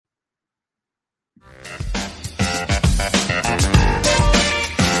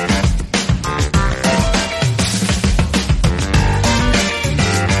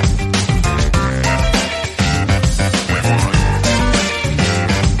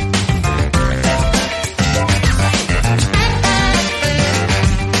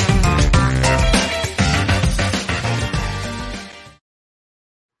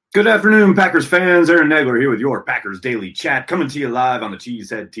Good afternoon, Packers fans. Aaron Nagler here with your Packers Daily Chat, coming to you live on the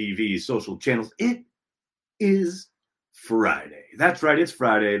Cheesehead TV social channels. It is Friday. That's right, it's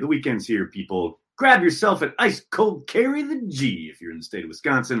Friday. The weekend's here, people. Grab yourself an ice-cold Carry the G if you're in the state of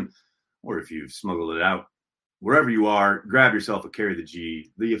Wisconsin, or if you've smuggled it out. Wherever you are, grab yourself a Carry the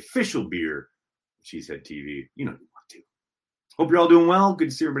G, the official beer of Cheesehead TV. You know you want to. Hope you're all doing well. Good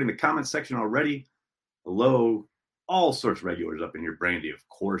to see everybody in the comments section already. Hello. All sorts of regulars up in here. Brandy, of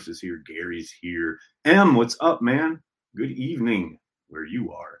course, is here. Gary's here. M, what's up, man? Good evening where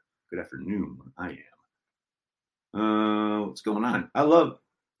you are. Good afternoon when I am. What's going on?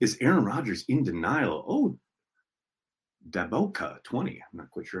 Is Aaron Rodgers in denial? Oh, Daboka20. I'm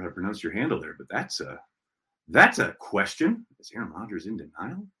not quite sure how to pronounce your handle there, but that's a question. Is Aaron Rodgers in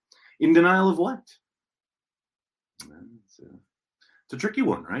denial? In denial of what? It's a tricky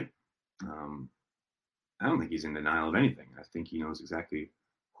one, right? I don't think he's in denial of anything. I think he knows exactly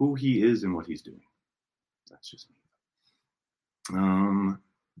who he is and what he's doing. That's just me.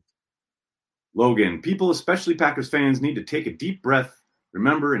 Logan, people, especially Packers fans, need to take a deep breath.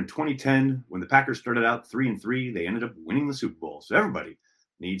 Remember, in 2010, when the Packers started out 3-3, they ended up winning the Super Bowl. So everybody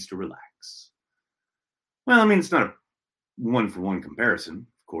needs to relax. Well, I mean, it's not a one-for-one comparison,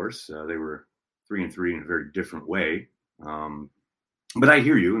 of course. They were 3-3 in a very different way. But I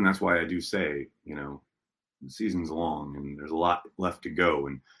hear you, and that's why I do say, the season's long and there's a lot left to go,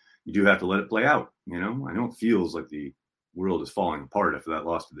 and you do have to let it play out. I know it feels like the world is falling apart after that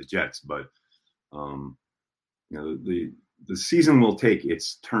loss to the Jets, but the season will take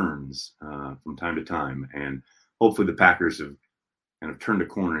its turns from time to time, and hopefully the Packers have kind of turned a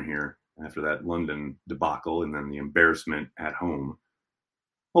corner here after that London debacle and then the embarrassment at home.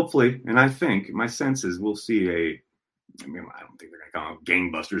 Hopefully, and I think my sense is we'll see I don't think they're going to come out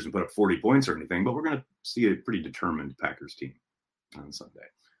gangbusters and put up 40 points or anything, but we're going to see a pretty determined Packers team on Sunday.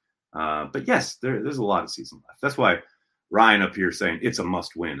 But yes, there's a lot of season left. That's why Ryan up here saying it's a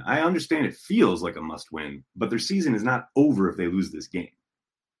must win. I understand it feels like a must win, but their season is not over if they lose this game.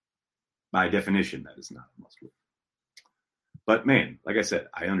 By definition, that is not a must win. But man, like I said,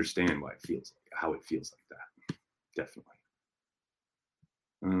 I understand how it feels like that. Definitely.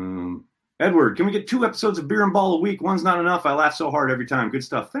 Edward, can we get 2 episodes of Beer and Ball a week? One's not enough. I laugh so hard every time. Good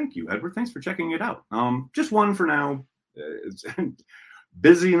stuff. Thank you, Edward. Thanks for checking it out. Just one for now. It's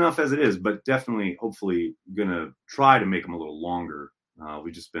busy enough as it is, but definitely, hopefully, going to try to make them a little longer.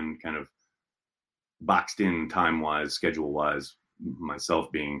 We've just been kind of boxed in time-wise, schedule-wise,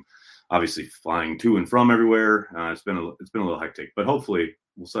 myself being obviously flying to and from everywhere. It's been a little hectic, but hopefully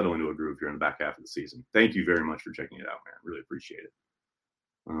we'll settle into a groove here in the back half of the season. Thank you very much for checking it out, man. Really appreciate it.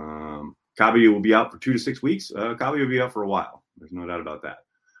 Kabi will be out for 2 to 6 weeks. Kabi will be out for a while. There's no doubt about that.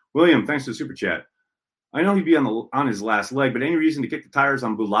 William, thanks for the super chat. I know he'd be on his last leg, but any reason to kick the tires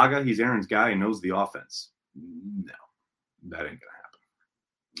on Bulaga? He's Aaron's guy and knows the offense. No, that ain't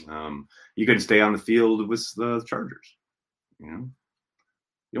gonna happen. You can stay on the field with the Chargers. You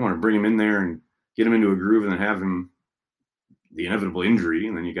don't want to bring him in there and get him into a groove and then have him the inevitable injury,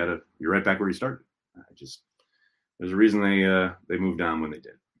 and then you're right back where you started. There's a reason they moved on when they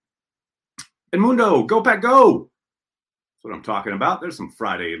did. Edmundo, go Pack go! That's what I'm talking about. There's some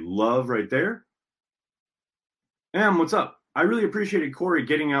Friday love right there. What's up? I really appreciated Corey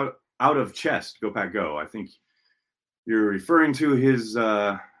getting out of chest. Go Pack go. I think you're referring to his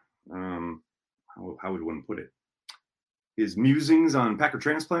how would one put it? His musings on Packer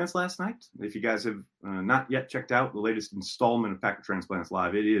Transplants last night. If you guys have not yet checked out the latest installment of Packer Transplants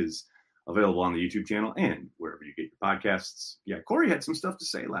Live, it is available on the YouTube channel and wherever you get your podcasts. Yeah, Corey had some stuff to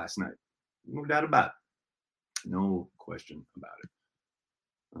say last night. No doubt about it. No question about it.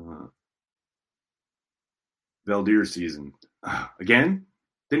 Valdir season. Again?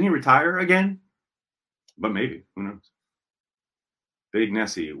 Didn't he retire again? But maybe. Who knows? Big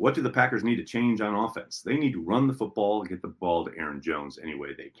Nessie. What do the Packers need to change on offense? They need to run the football and get the ball to Aaron Jones any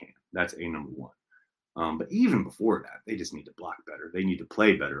way they can. That's number one. But even before that, they just need to block better. They need to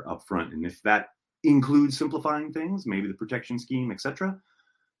play better up front. And if that includes simplifying things, maybe the protection scheme, etc.,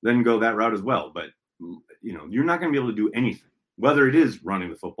 then go that route as well. But, you're not going to be able to do anything, whether it is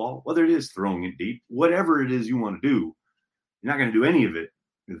running the football, whether it is throwing it deep, whatever it is you want to do, you're not going to do any of it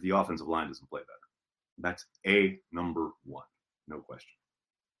if the offensive line doesn't play better. That's number one. No question.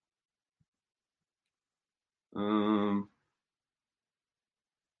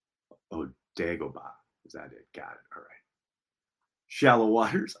 Dagobah. Is that it? Got it. All right. Shallow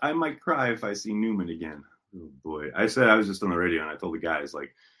waters. I might cry if I see Newman again. Oh boy. I said I was just on the radio and I told the guys,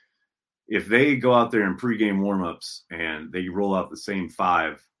 if they go out there in pregame warmups and they roll out the same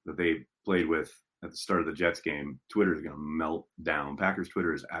 5 that they played with at the start of the Jets game, Twitter is going to melt down. Packers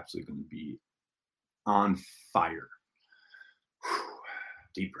Twitter is absolutely going to be on fire. Whew.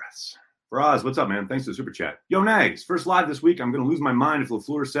 Deep breaths. Faraz, what's up, man? Thanks for the super chat. Yo, Nags, first live this week. I'm going to lose my mind if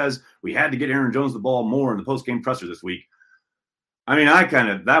LaFleur says we had to get Aaron Jones the ball more in the post-game presser this week. I mean,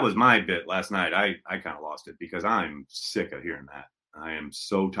 that was my bit last night. I kind of lost it because I'm sick of hearing that. I am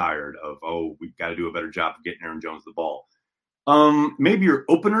so tired of, we've got to do a better job of getting Aaron Jones the ball. Maybe your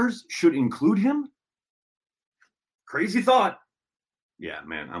openers should include him. Crazy thought. Yeah,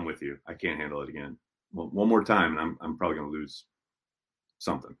 man, I'm with you. I can't handle it again. Well, one more time, and I'm probably going to lose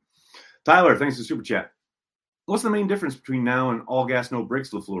something. Tyler, thanks for the super chat. What's the main difference between now and all gas, no bricks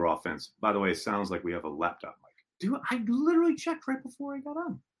LaFleur offense? By the way, it sounds like we have a laptop mic. Dude, I literally checked right before I got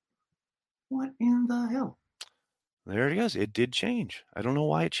on. What in the hell? There it is. It did change. I don't know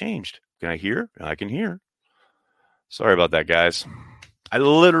why it changed. Can I hear? I can hear. Sorry about that, guys. I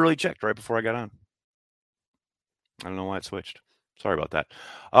literally checked right before I got on. I don't know why it switched. Sorry about that.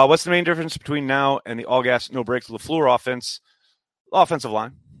 What's the main difference between now and the all gas, no brakes LaFleur offense? Offensive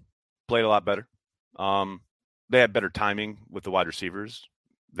line played a lot better. They had better timing with the wide receivers.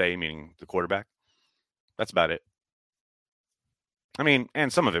 They meaning the quarterback. That's about it. I mean,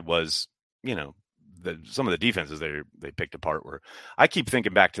 and some of it was, some of the defenses they picked apart were. I keep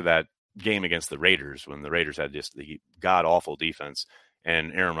thinking back to that game against the Raiders when the Raiders had just the god awful defense,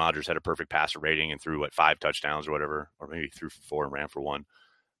 and Aaron Rodgers had a perfect passer rating and threw 5 touchdowns or whatever, or maybe threw for 4 and ran for 1.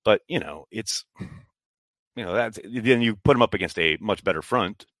 But it's that's then you put them up against a much better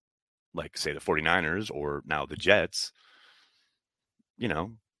front, like say the 49ers or now the Jets.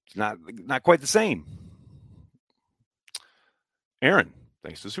 It's not quite the same. Aaron,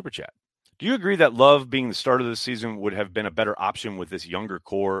 thanks to the super chat. Do you agree that Love being the start of the season would have been a better option with this younger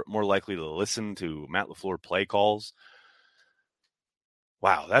core, more likely to listen to Matt LaFleur play calls?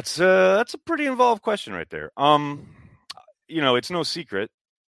 Wow, that's a pretty involved question right there. It's no secret.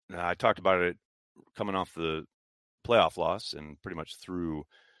 I talked about it coming off the playoff loss and pretty much through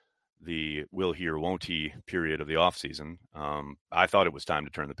the will he or won't he period of the offseason. I thought it was time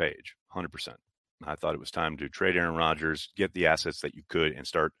to turn the page, 100%. I thought it was time to trade Aaron Rodgers, get the assets that you could, and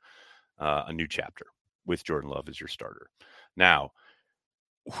start a new chapter with Jordan Love as your starter. Now,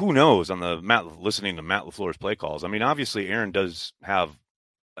 who knows on listening to Matt LaFleur's play calls? I mean, obviously Aaron does have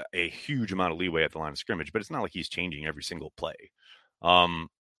a huge amount of leeway at the line of scrimmage, but it's not like he's changing every single play. I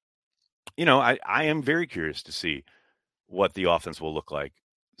am very curious to see what the offense will look like,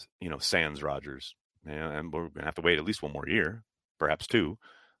 sans Rodgers. And we're going to have to wait at least one more year, perhaps 2.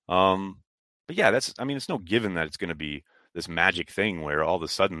 But yeah, it's no given that it's going to be this magic thing where all of a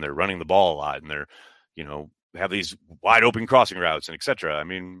sudden they're running the ball a lot and they're, have these wide open crossing routes and et cetera. I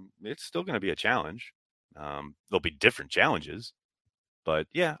mean, it's still going to be a challenge. There'll be different challenges, but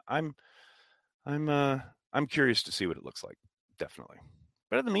yeah, I'm curious to see what it looks like. Definitely.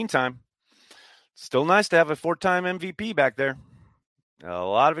 But in the meantime, it's still nice to have a 4-time MVP back there. A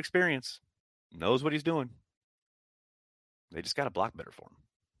lot of experience. Knows what he's doing. They just got to block better for him.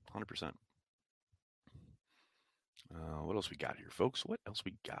 100%. What else we got here, folks? What else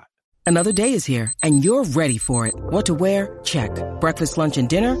we got? Another day is here, and you're ready for it. What to wear? Check. Breakfast, lunch, and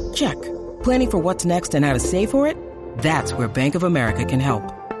dinner? Check. Planning for what's next and how to save for it? That's where Bank of America can help.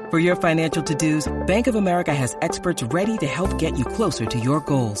 For your financial to-dos, Bank of America has experts ready to help get you closer to your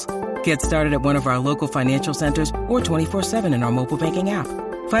goals. Get started at one of our local financial centers or 24/7 in our mobile banking app.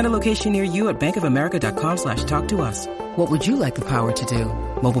 Find a location near you at bankofamerica.com/talktous. What would you like the power to do?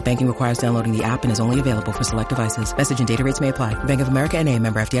 Mobile banking requires downloading the app and is only available for select devices. Message and data rates may apply. Bank of America N.A.,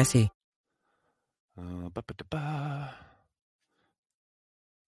 member FDIC.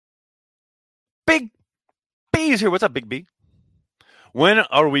 Big B is here. What's up, Big B? When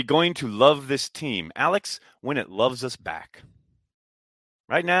are we going to love this team? Alex, when it loves us back.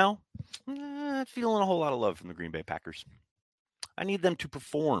 Right now, not feeling a whole lot of love from the Green Bay Packers. I need them to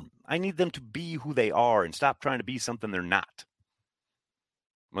perform. I need them to be who they are and stop trying to be something they're not.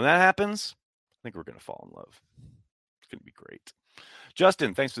 When that happens, I think we're going to fall in love. It's going to be great.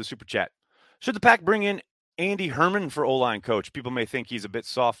 Justin, thanks for the super chat. Should the Pack bring in Andy Herman for O-line coach? People may think he's a bit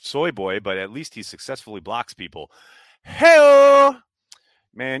soft soy boy, but at least he successfully blocks people. Hey,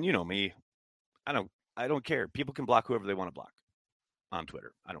 man, you know me. I don't care. People can block whoever they want to block on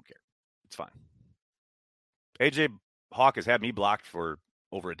Twitter. I don't care. It's fine. AJ Hawk has had me blocked for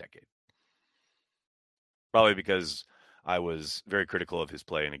over a decade. Probably because I was very critical of his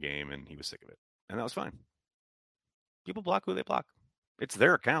play in a game and he was sick of it. And that was fine. People block who they block. It's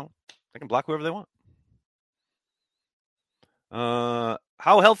their account. They can block whoever they want. How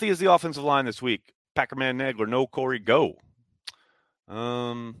healthy is the offensive line this week? Packerman Nagler, no Corey, go.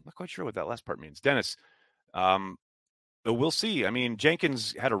 Not quite sure what that last part means. Dennis, we'll see. I mean,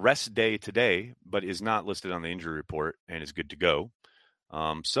 Jenkins had a rest day today, but is not listed on the injury report and is good to go.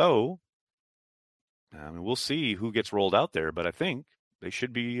 So, I mean, we'll see who gets rolled out there, but I think they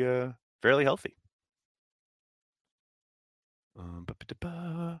should be fairly healthy.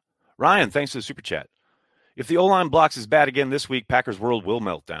 Ryan, thanks for the super chat. If the O-line blocks is bad again this week, Packers world will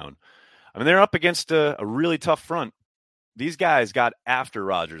melt down. I mean, they're up against a really tough front. These guys got after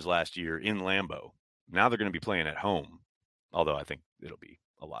Rodgers last year in Lambeau. Now they're going to be playing at home, although I think it'll be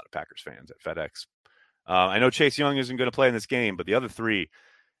a lot of Packers fans at FedEx. I know Chase Young isn't going to play in this game, but the other three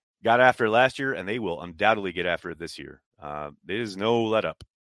got after it last year, and they will undoubtedly get after it this year. There is no let-up.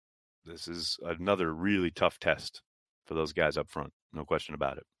 This is another really tough test for those guys up front. No question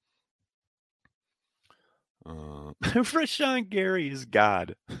about it. Rashawn Gary is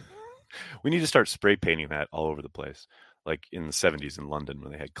God. We need to start spray painting that all over the place, like in the 70s in London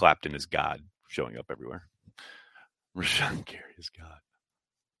when they had Clapton as God showing up everywhere. Rashawn Gary is God.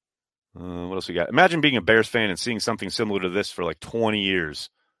 What else we got? Imagine being a Bears fan and seeing something similar to this for like 20 years.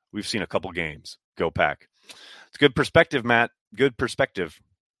 We've seen a couple games. Go Pack. It's good perspective, Matt. Good perspective.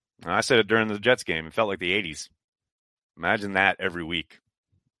 I said it during the Jets game. It felt like the 80s. Imagine that every week.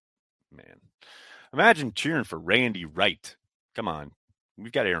 Man. Imagine cheering for Randy Wright. Come on.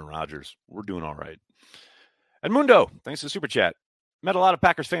 We've got Aaron Rodgers. We're doing all right. Edmundo, thanks for the super chat. Met a lot of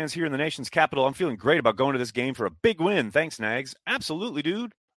Packers fans here in the nation's capital. I'm feeling great about going to this game for a big win. Thanks, Nags. Absolutely,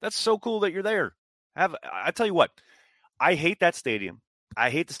 dude. That's so cool that you're there. I tell you what, I hate that stadium.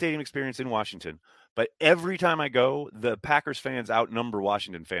 I hate the stadium experience in Washington. But every time I go, the Packers fans outnumber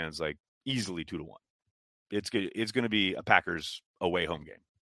Washington fans like easily 2-1. It's going to be a Packers away home game.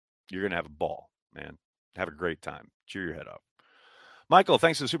 You're going to have a ball, man. Have a great time. Cheer your head up. Michael,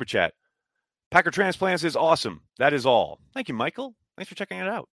 thanks for the super chat. Packer Transplants is awesome. That is all. Thank you, Michael. Thanks for checking it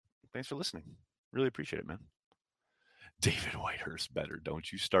out. Thanks for listening. Really appreciate it, man. David Whitehurst better.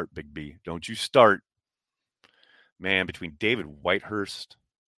 Don't you start, Big B. Don't you start. Man, between David Whitehurst,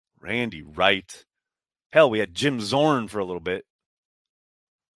 Randy Wright. Hell, we had Jim Zorn for a little bit.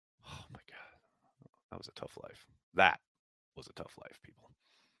 Oh, my God. That was a tough life. That was a tough life, people.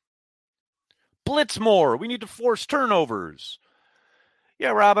 Blitz more. We need to force turnovers.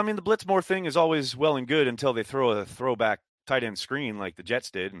 Yeah, Rob, I mean, the blitz more thing is always well and good until they throw a throwback tight end screen like the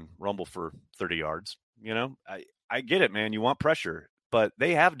Jets did and rumble for 30 yards. You know, I get it, man. You want pressure, but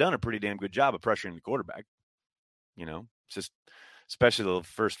they have done a pretty damn good job of pressuring the quarterback. You know, it's just, especially the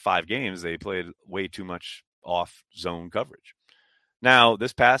first 5 games, they played way too much off zone coverage. Now,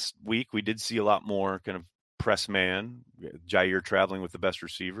 this past week, we did see a lot more kind of press man, Jair traveling with the best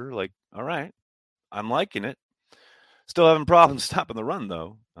receiver. Like, all right, I'm liking it. Still having problems stopping the run,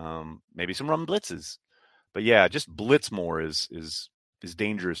 though. Maybe some run blitzes. But, yeah, just blitz more is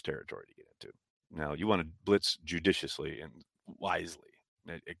dangerous territory to get into. Now, you want to blitz judiciously and wisely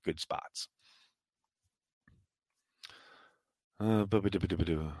at good spots. We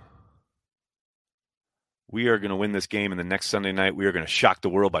are going to win this game, and the next Sunday night, we are going to shock the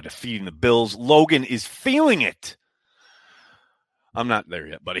world by defeating the Bills. Logan is feeling it. I'm not there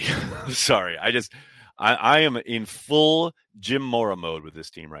yet, buddy. Sorry. I am in full Jim Mora mode with this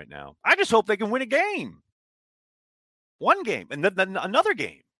team right now. I just hope they can win a game. One game, and then another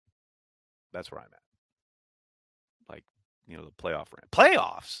game. That's where I'm at. Like, you know, the playoff rant.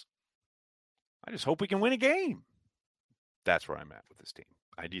 Playoffs? I just hope we can win a game. That's where I'm at with this team.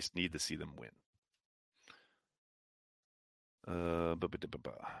 I just need to see them win.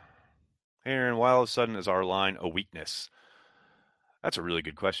 Aaron, why all of a sudden is our line a weakness? That's a really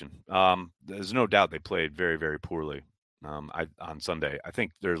good question. There's no doubt they played very, very poorly on Sunday. I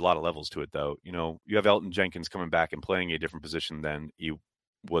think there's a lot of levels to it, though. You know, you have Elton Jenkins coming back and playing a different position than he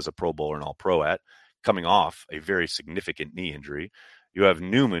was a Pro Bowler and All-Pro at, coming off a very significant knee injury. You have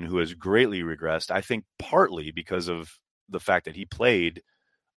Newman, who has greatly regressed, I think partly because of the fact that he played,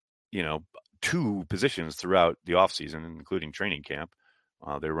 you know, 2 positions throughout the offseason, including training camp.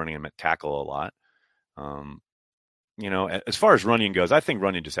 They're running him at tackle a lot. You know, as far as Runyon goes, I think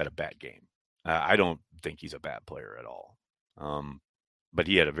Runyon just had a bad game. I don't think he's a bad player at all. But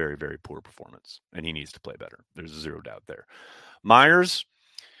he had a very, very poor performance, and he needs to play better. There's zero doubt there. Myers,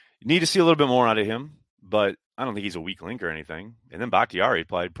 you need to see a little bit more out of him, but I don't think he's a weak link or anything. And then Bakhtiari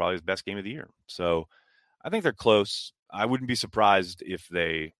played probably his best game of the year. So I think they're close. I wouldn't be surprised if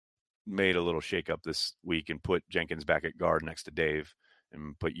they made a little shakeup this week and put Jenkins back at guard next to Dave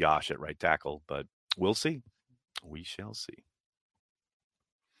and put Yash at right tackle, but we'll see. We shall see.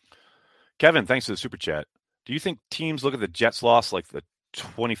 Kevin, thanks for the super chat. Do you think teams look at the Jets loss like the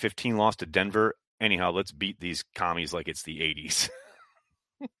 2015 loss to Denver? Anyhow, let's beat these commies like it's the 80s.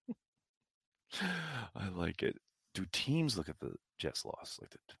 I like it. Do teams look at the Jets loss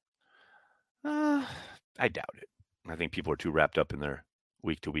like that? I doubt it. I think people are too wrapped up in their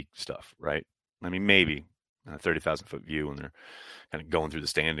week-to-week stuff, right? I mean, maybe a 30,000-foot view when they're kind of going through the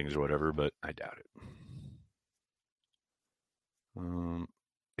standings or whatever, but I doubt it.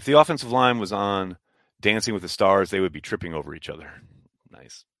 If the offensive line was on Dancing with the Stars, they would be tripping over each other.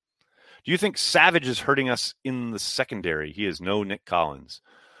 Nice. Do you think Savage is hurting us in the secondary? He is no Nick Collins.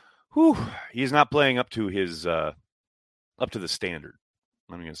 Whew, he is not playing up to his up to the standard.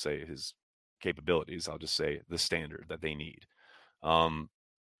 I'm not going to say his capabilities. I'll just say the standard that they need. I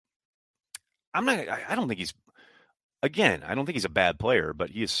don't think he's a bad player,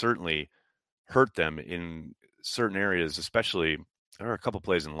 but he has certainly hurt them in certain areas, especially there are a couple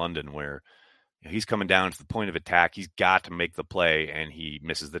plays in London where he's coming down to the point of attack. He's got to make the play and he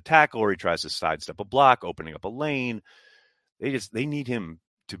misses the tackle or he tries to sidestep a block, opening up a lane. They need him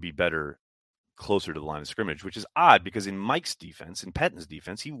to be better closer to the line of scrimmage, which is odd because in Mike's defense, in Pettine's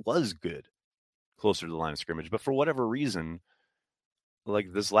defense, he was good closer to the line of scrimmage. But for whatever reason,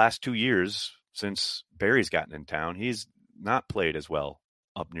 like this last 2 years since Barry's gotten in town, he's not played as well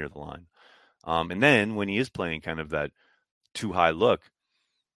up near the line. And then when he is playing kind of that too high look,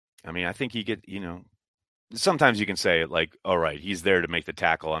 I mean, I think sometimes you can say like, all right, he's there to make the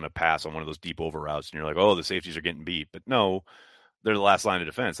tackle on a pass on one of those deep over routes. And you're like, oh, the safeties are getting beat. But no, they're the last line of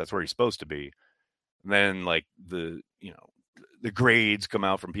defense. That's where he's supposed to be. And then like the grades come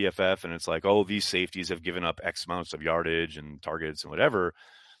out from PFF and it's like, oh, these safeties have given up X amounts of yardage and targets and whatever.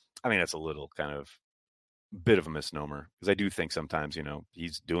 I mean, that's a little kind of bit of a misnomer because I do think sometimes,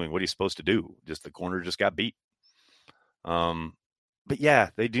 he's doing what he's supposed to do. Just the corner just got beat. But yeah,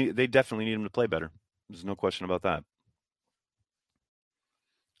 they definitely need him to play better. There's no question about that.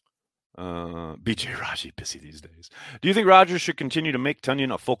 BJ Raji busy these days. Do you think Rodgers should continue to make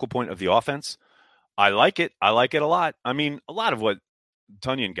Tonyan a focal point of the offense? I like it. I like it a lot. I mean, a lot of what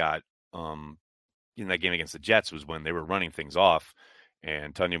Tonyan got in that game against the Jets was when they were running things off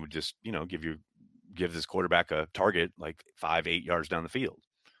and Tonyan would just, give this quarterback a target like 5-8 yards down the field.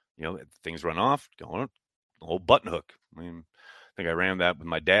 Things run off, going the whole button hook. I mean, I think I ran that with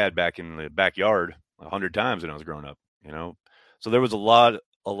my dad back in the backyard 100 times when I was growing up, So there was a lot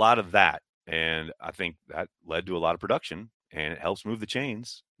of that. And I think that led to a lot of production and it helps move the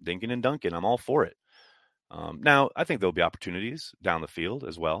chains. Dinkin and Duncan, I'm all for it. Now, I think there'll be opportunities down the field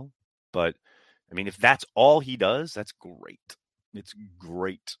as well. But, I mean, if that's all he does, that's great. It's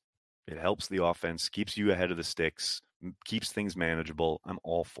great. It helps the offense, keeps you ahead of the sticks, keeps things manageable. I'm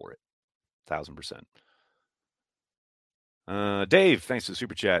all for it. 1,000%. Dave, thanks for the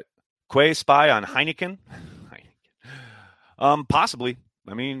super chat. Quay spy on Heineken? Possibly.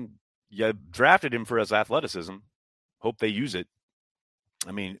 I mean, you drafted him for his athleticism. Hope they use it.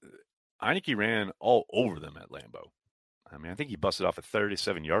 I mean, Heineke ran all over them at Lambeau. I mean, I think he busted off a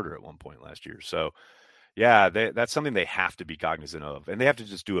 37-yarder at one point last year. So, yeah, that's something they have to be cognizant of. And they have to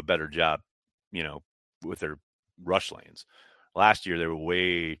just do a better job, with their rush lanes. Last year,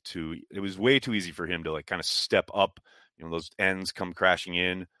 it was way too easy for him to like kind of step up. Those ends come crashing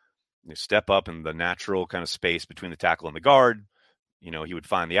in. They step up in the natural kind of space between the tackle and the guard. He would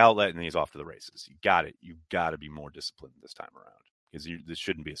find the outlet and then he's off to the races. You got to be more disciplined this time around because this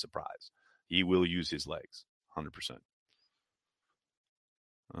shouldn't be a surprise. He will use his legs 100%.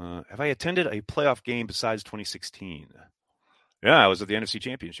 Have I attended a playoff game besides 2016? Yeah, I was at the NFC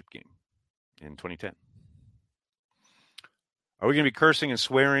Championship game in 2010. Are we going to be cursing and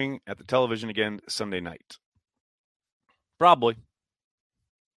swearing at the television again Sunday night? Probably.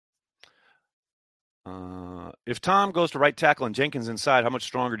 If Tom goes to right tackle and Jenkins inside, how much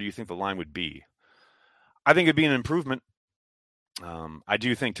stronger do you think the line would be? I think it'd be an improvement. I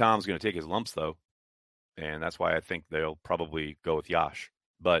do think Tom's going to take his lumps, though, and that's why I think they'll probably go with Yash.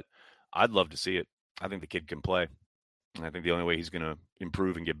 But I'd love to see it. I think the kid can play. And I think the only way he's going to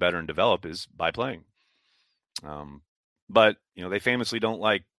improve and get better and develop is by playing. But, they famously don't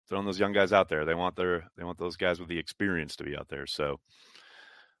like throwing those young guys out there. They want those guys with the experience to be out there. So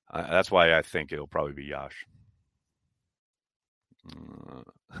that's why I think it'll probably be Yash.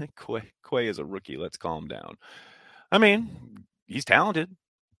 Quay is a rookie. Let's calm down. I mean, he's talented.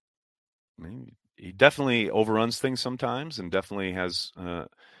 I mean, he definitely overruns things sometimes and definitely has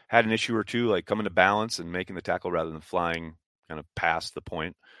had an issue or two, like coming to balance and making the tackle rather than flying kind of past the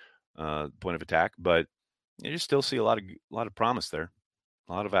point of attack. But you still see a lot of promise there,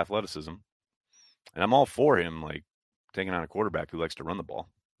 a lot of athleticism. And I'm all for him, like taking on a quarterback who likes to run the ball.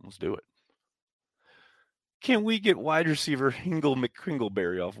 Let's do it. Can we get wide receiver Hingle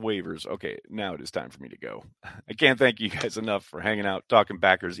McCringleberry off waivers? Okay, now it is time for me to go. I can't thank you guys enough for hanging out, talking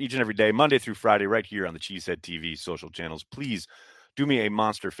Packers each and every day, Monday through Friday, right here on the Cheesehead TV social channels. Please do me a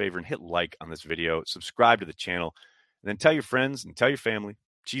monster favor and hit like on this video, subscribe to the channel, and then tell your friends and tell your family.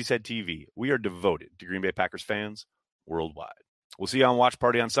 Cheesehead TV. We are devoted to Green Bay Packers fans worldwide. We'll see you on Watch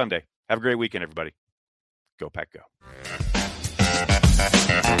Party on Sunday. Have a great weekend, everybody. Go Pack Go.